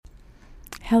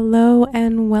Hello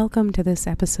and welcome to this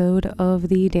episode of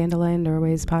the Dandelion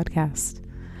Doorways podcast.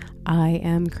 I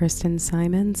am Kristen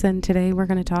Simons, and today we're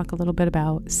going to talk a little bit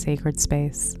about sacred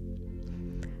space.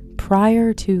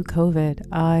 Prior to COVID,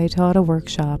 I taught a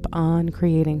workshop on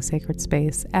creating sacred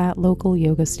space at local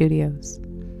yoga studios.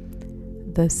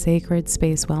 The Sacred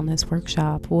Space Wellness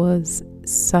Workshop was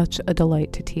such a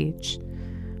delight to teach.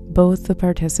 Both the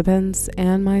participants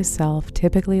and myself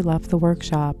typically left the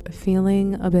workshop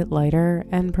feeling a bit lighter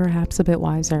and perhaps a bit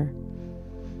wiser.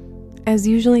 As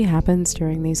usually happens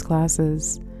during these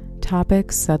classes,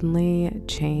 topics suddenly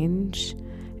change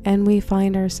and we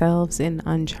find ourselves in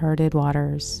uncharted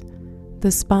waters.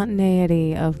 The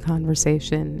spontaneity of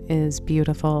conversation is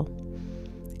beautiful.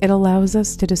 It allows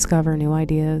us to discover new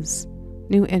ideas,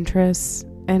 new interests,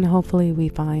 and hopefully we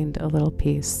find a little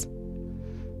peace.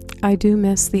 I do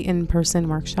miss the in-person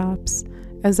workshops,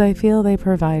 as I feel they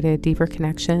provided deeper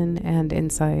connection and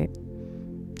insight.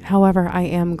 However, I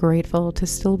am grateful to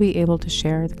still be able to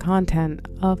share the content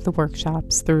of the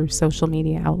workshops through social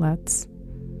media outlets.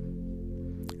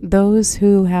 Those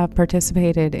who have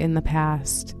participated in the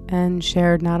past and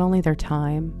shared not only their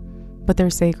time, but their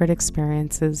sacred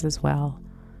experiences as well,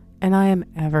 and I am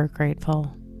ever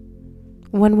grateful.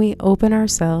 When we open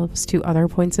ourselves to other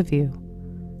points of view,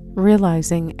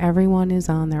 realizing everyone is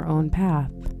on their own path,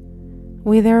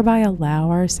 we thereby allow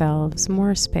ourselves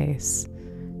more space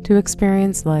to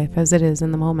experience life as it is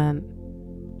in the moment.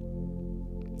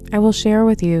 I will share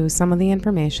with you some of the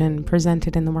information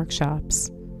presented in the workshops,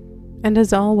 and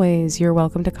as always, you're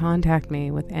welcome to contact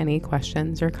me with any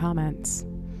questions or comments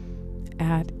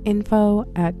at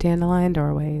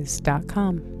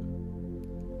info@dandeliondoorways.com.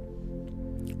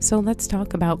 So let's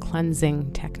talk about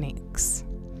cleansing techniques.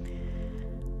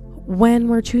 When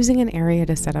we're choosing an area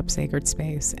to set up sacred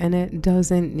space, and it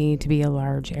doesn't need to be a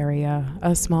large area,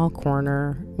 a small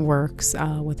corner works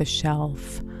with a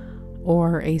shelf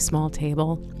or a small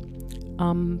table.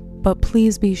 But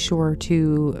please be sure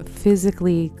to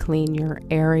physically clean your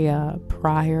area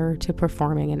prior to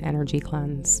performing an energy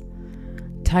cleanse.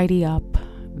 Tidy up,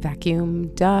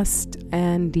 vacuum, dust,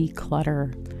 and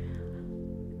declutter,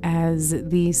 as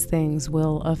these things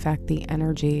will affect the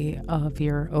energy of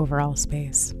your overall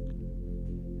space.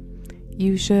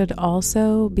 You should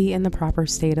also be in the proper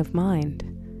state of mind.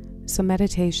 So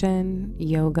meditation,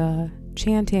 yoga,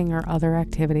 chanting, or other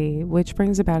activity which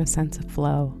brings about a sense of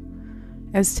flow,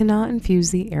 as to not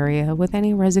infuse the area with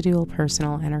any residual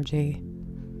personal energy.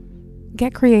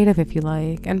 Get creative if you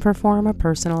like, and perform a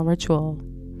personal ritual.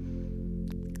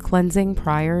 Cleansing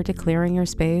prior to clearing your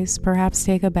space, perhaps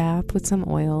take a bath with some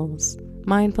oils,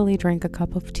 mindfully drink a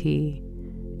cup of tea,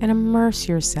 and immerse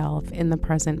yourself in the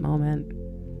present moment.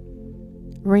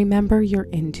 Remember your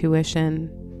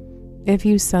intuition. If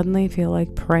you suddenly feel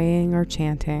like praying or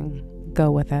chanting,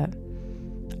 go with it.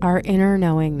 Our inner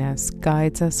knowingness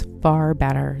guides us far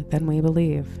better than we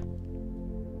believe.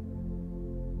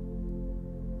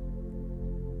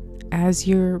 As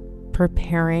you're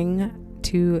preparing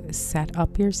to set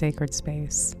up your sacred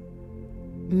space,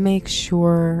 make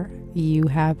sure you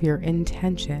have your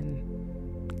intention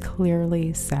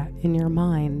clearly set in your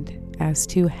mind as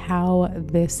to how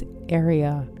this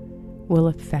area will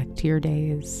affect your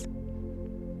days.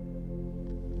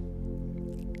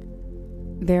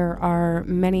 There are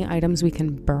many items we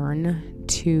can burn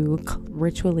to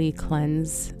ritually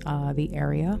cleanse the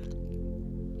area,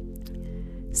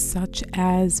 such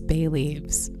as bay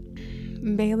leaves.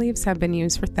 Bay leaves have been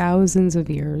used for thousands of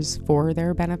years for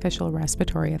their beneficial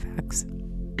respiratory effects.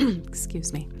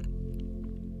 Excuse me.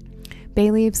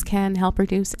 Bay leaves can help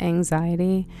reduce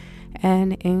anxiety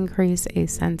and increase a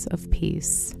sense of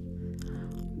peace.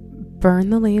 Burn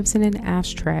the leaves in an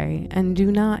ashtray and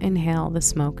do not inhale the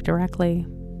smoke directly.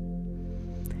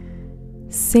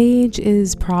 Sage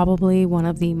is probably one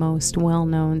of the most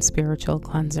well-known spiritual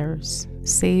cleansers.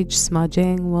 Sage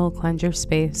smudging will cleanse your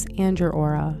space and your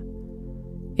aura.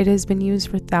 It has been used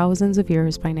for thousands of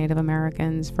years by Native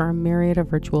Americans for a myriad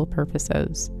of ritual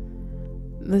purposes.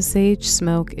 The sage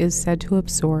smoke is said to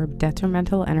absorb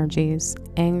detrimental energies,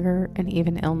 anger, and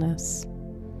even illness.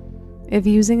 If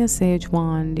using a sage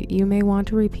wand, you may want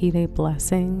to repeat a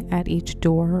blessing at each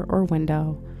door or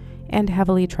window and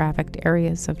heavily trafficked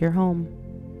areas of your home.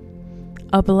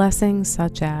 A blessing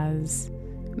such as,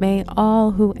 "May all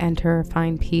who enter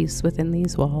find peace within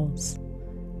these walls.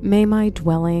 May my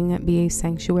dwelling be a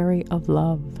sanctuary of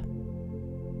love.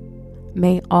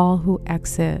 May all who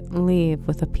exit leave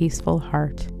with a peaceful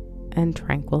heart and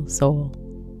tranquil soul."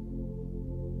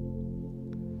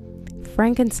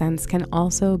 Frankincense can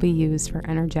also be used for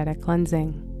energetic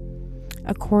cleansing.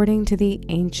 According to the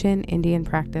ancient Indian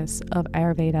practice of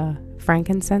Ayurveda,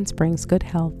 frankincense brings good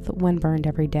health when burned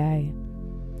every day.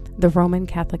 The Roman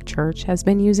Catholic Church has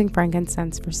been using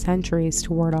frankincense for centuries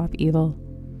to ward off evil.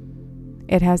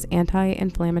 It has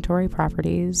anti-inflammatory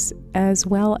properties as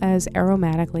well as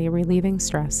aromatically relieving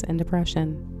stress and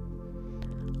depression.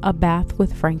 A bath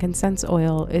with frankincense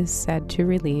oil is said to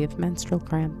relieve menstrual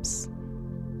cramps.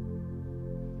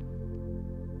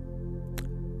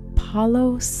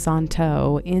 Palo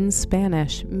Santo in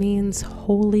Spanish means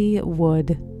holy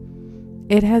wood.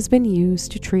 It has been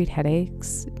used to treat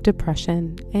headaches,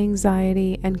 depression,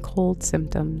 anxiety, and cold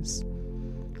symptoms.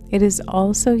 It is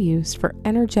also used for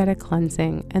energetic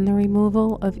cleansing and the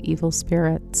removal of evil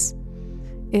spirits.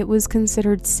 It was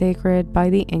considered sacred by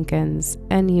the Incans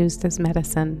and used as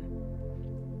medicine.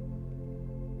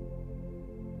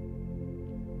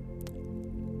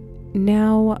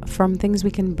 Now, from things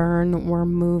we can burn, we're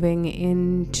moving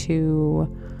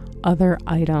into other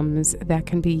items that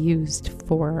can be used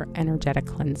for energetic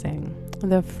cleansing.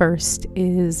 The first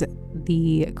is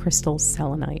the crystal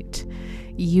selenite,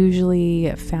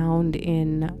 usually found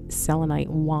in selenite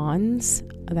wands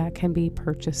that can be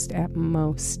purchased at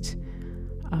most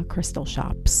crystal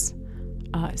shops.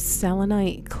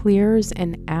 Selenite clears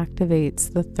and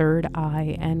activates the third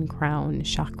eye and crown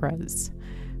chakras,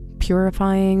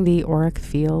 purifying the auric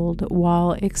field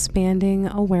while expanding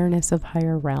awareness of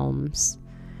higher realms.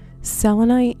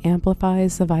 Selenite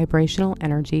amplifies the vibrational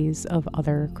energies of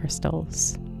other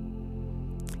crystals.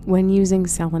 When using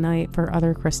selenite for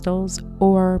other crystals,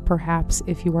 or perhaps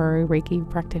if you are a Reiki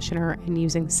practitioner and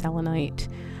using selenite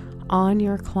on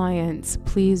your clients,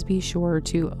 please be sure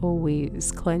to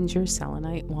always cleanse your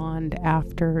selenite wand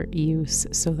after use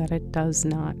so that it does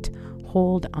not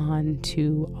hold on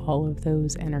to all of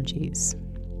those energies.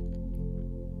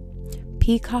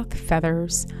 Peacock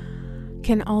feathers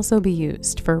can also be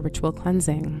used for ritual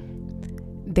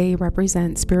cleansing. They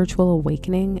represent spiritual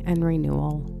awakening and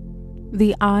renewal.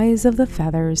 The eyes of the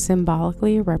feathers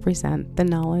symbolically represent the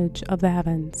knowledge of the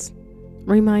heavens,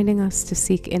 reminding us to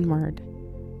seek inward,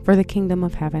 for the kingdom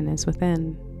of heaven is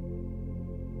within.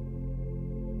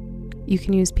 You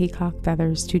can use peacock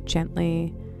feathers to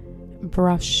gently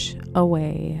brush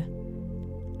away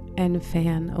and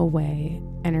fan away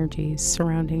energies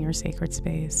surrounding your sacred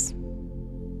space.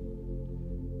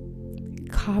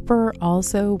 Copper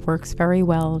also works very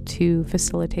well to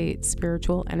facilitate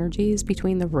spiritual energies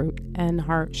between the root and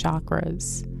heart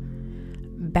chakras,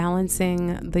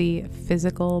 balancing the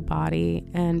physical body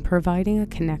and providing a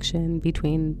connection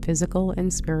between physical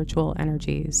and spiritual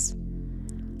energies,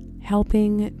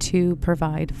 helping to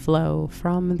provide flow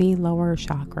from the lower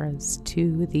chakras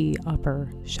to the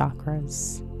upper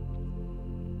chakras.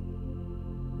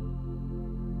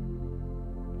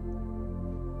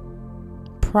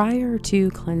 Prior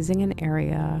to cleansing an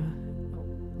area,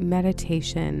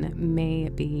 meditation may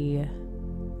be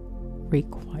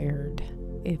required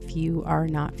if you are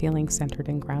not feeling centered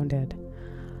and grounded.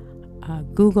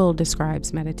 Google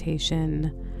describes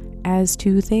meditation as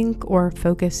to think or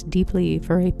focus deeply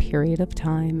for a period of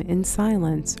time in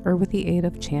silence or with the aid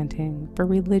of chanting for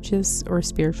religious or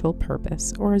spiritual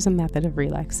purpose or as a method of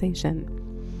relaxation.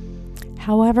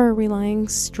 However, relying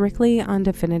strictly on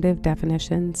definitive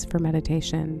definitions for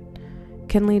meditation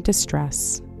can lead to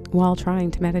stress while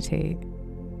trying to meditate.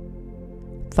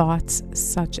 Thoughts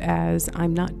such as,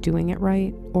 "I'm not doing it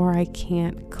right," or "I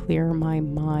can't clear my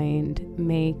mind,"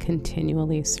 may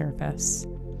continually surface.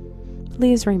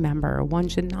 Please remember, one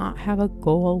should not have a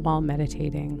goal while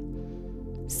meditating.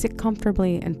 Sit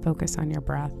comfortably and focus on your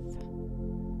breath.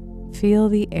 Feel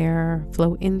the air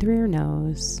flow in through your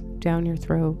nose, down your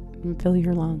throat, and fill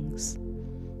your lungs.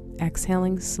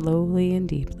 Exhaling slowly and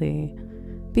deeply,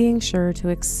 being sure to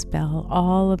expel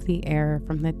all of the air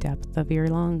from the depth of your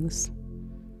lungs.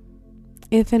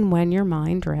 If and when your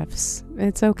mind drifts,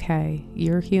 it's okay,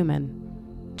 you're human.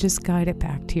 Just guide it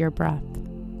back to your breath.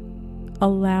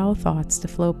 Allow thoughts to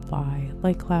float by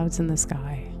like clouds in the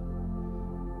sky.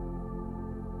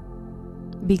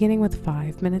 Beginning with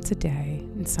 5 minutes a day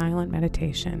in silent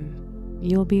meditation,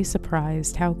 you'll be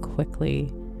surprised how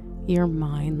quickly your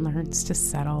mind learns to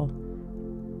settle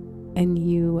and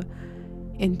you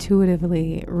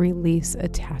intuitively release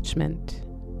attachment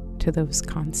to those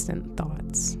constant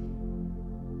thoughts.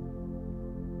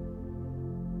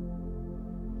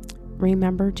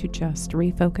 Remember to just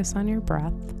refocus on your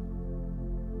breath,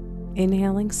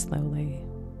 inhaling slowly,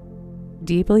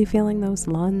 deeply feeling those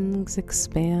lungs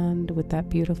expand with that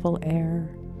beautiful air,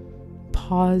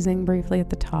 pausing briefly at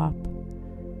the top,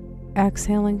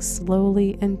 exhaling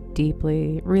slowly and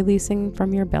deeply, releasing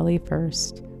from your belly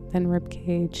first, then rib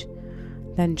cage,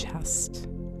 then chest.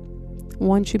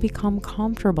 Once you become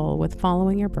comfortable with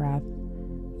following your breath,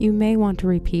 you may want to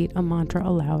repeat a mantra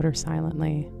aloud or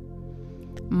silently.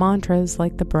 Mantras,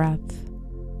 like the breath,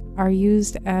 are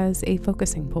used as a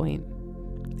focusing point,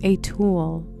 a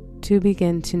tool to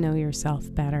begin to know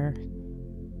yourself better.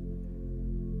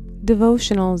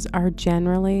 Devotionals are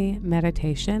generally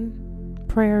meditation,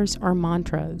 prayers, or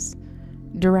mantras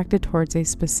directed towards a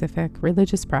specific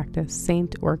religious practice,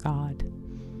 saint, or god.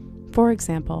 For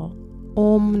example,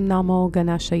 Om Namo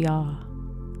Ganeshaya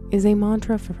is a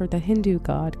mantra for the Hindu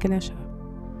god Ganesha.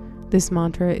 This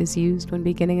mantra is used when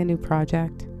beginning a new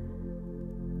project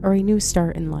or a new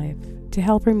start in life to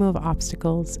help remove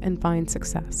obstacles and find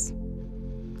success.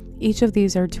 Each of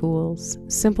these are tools,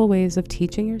 simple ways of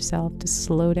teaching yourself to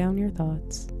slow down your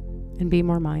thoughts and be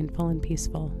more mindful and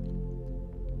peaceful.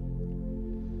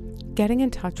 Getting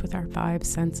in touch with our 5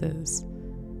 senses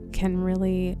can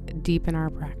really deepen our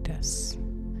practice.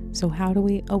 So how do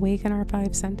we awaken our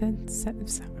 5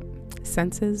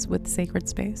 senses with sacred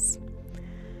space?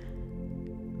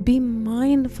 Be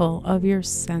mindful of your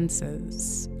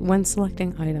senses when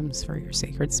selecting items for your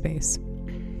sacred space.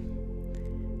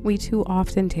 We too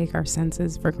often take our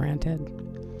senses for granted.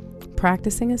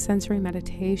 Practicing a sensory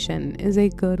meditation is a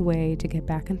good way to get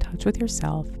back in touch with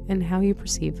yourself and how you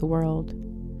perceive the world.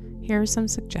 Here are some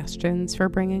suggestions for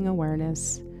bringing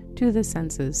awareness to the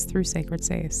senses through sacred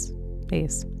space.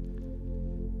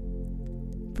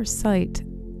 For sight,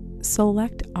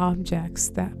 select objects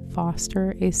that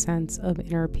foster a sense of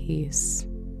inner peace.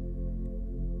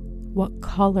 What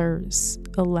colors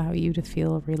allow you to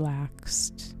feel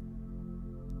relaxed?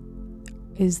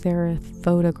 Is there a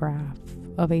photograph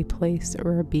of a place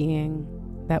or a being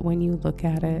that when you look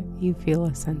at it, you feel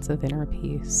a sense of inner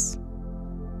peace?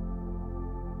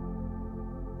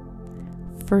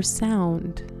 For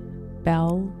sound,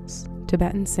 bells,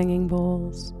 Tibetan singing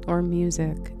bowls, or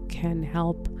music can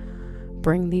help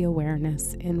bring the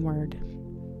awareness inward.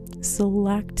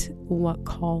 Select what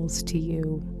calls to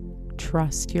you.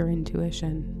 Trust your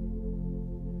intuition.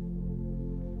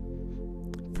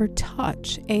 For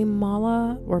touch, a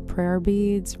mala or prayer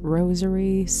beads,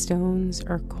 rosary, stones,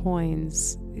 or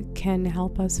coins can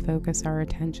help us focus our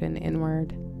attention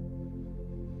inward.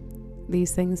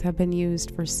 These things have been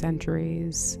used for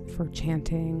centuries for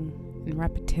chanting and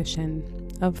repetition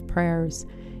of prayers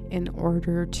in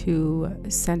order to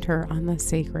center on the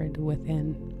sacred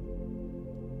within.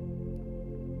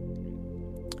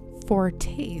 For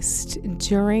taste,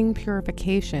 during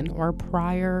purification or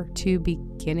prior to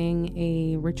beginning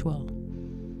a ritual,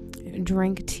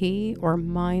 drink tea or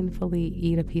mindfully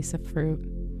eat a piece of fruit,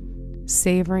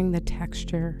 savoring the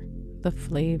texture, the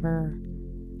flavor.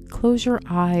 Close your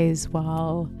eyes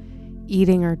while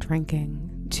eating or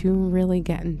drinking to really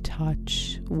get in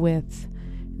touch with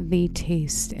the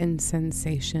taste and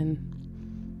sensation.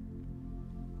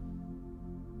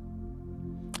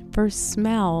 For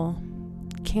smell,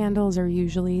 candles are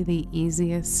usually the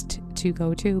easiest to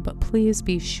go to, but please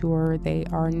be sure they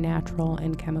are natural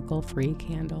and chemical-free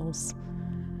candles.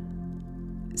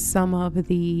 Some of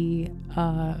the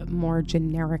more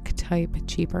generic type,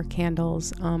 cheaper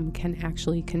candles can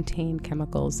actually contain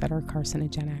chemicals that are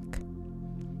carcinogenic.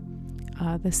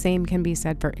 The same can be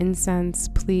said for incense.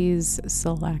 Please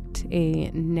select a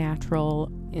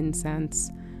natural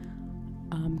incense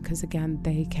because again,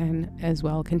 they can as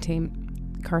well contain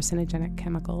carcinogenic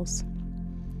chemicals.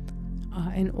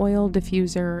 An oil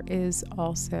diffuser is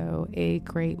also a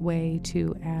great way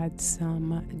to add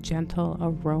some gentle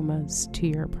aromas to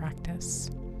your practice.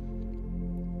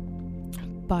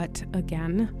 But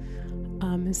again,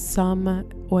 some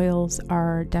oils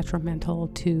are detrimental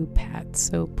to pets,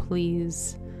 so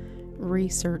please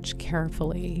research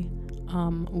carefully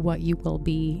what you will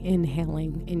be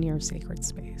inhaling in your sacred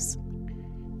space.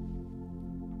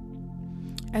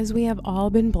 As we have all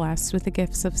been blessed with the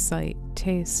gifts of sight,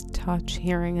 taste, touch,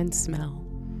 hearing, and smell,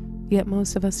 yet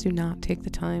most of us do not take the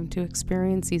time to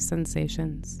experience these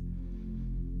sensations,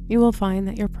 you will find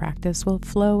that your practice will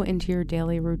flow into your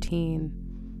daily routine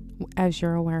as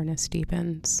your awareness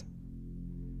deepens.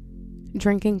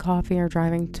 Drinking coffee or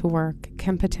driving to work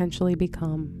can potentially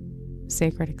become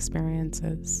sacred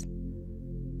experiences.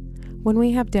 When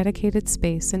we have dedicated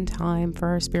space and time for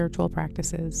our spiritual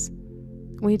practices,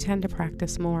 we tend to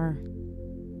practice more.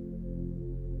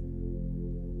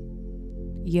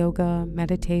 Yoga,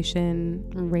 meditation,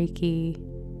 Reiki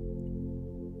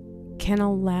can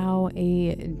allow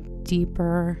a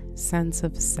deeper sense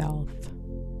of self.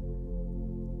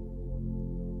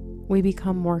 We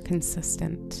become more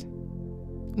consistent.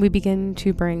 We begin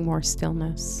to bring more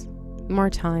stillness,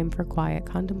 more time for quiet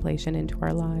contemplation into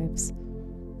our lives,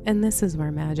 And this is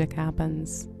where magic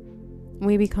happens.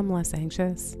 We become less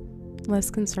anxious, less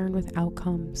concerned with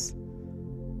outcomes,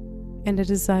 and a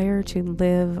desire to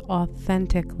live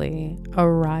authentically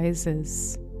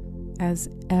arises as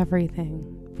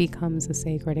everything becomes a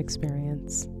sacred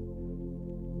experience.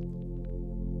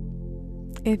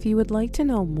 If you would like to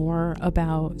know more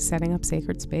about setting up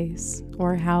sacred space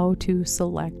or how to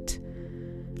select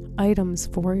items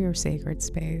for your sacred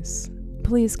space,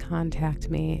 please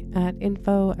contact me at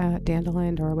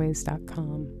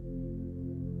info@dandeliondoorways.com.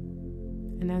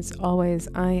 And as always,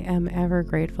 I am ever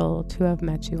grateful to have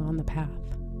met you on the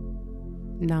path.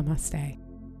 Namaste.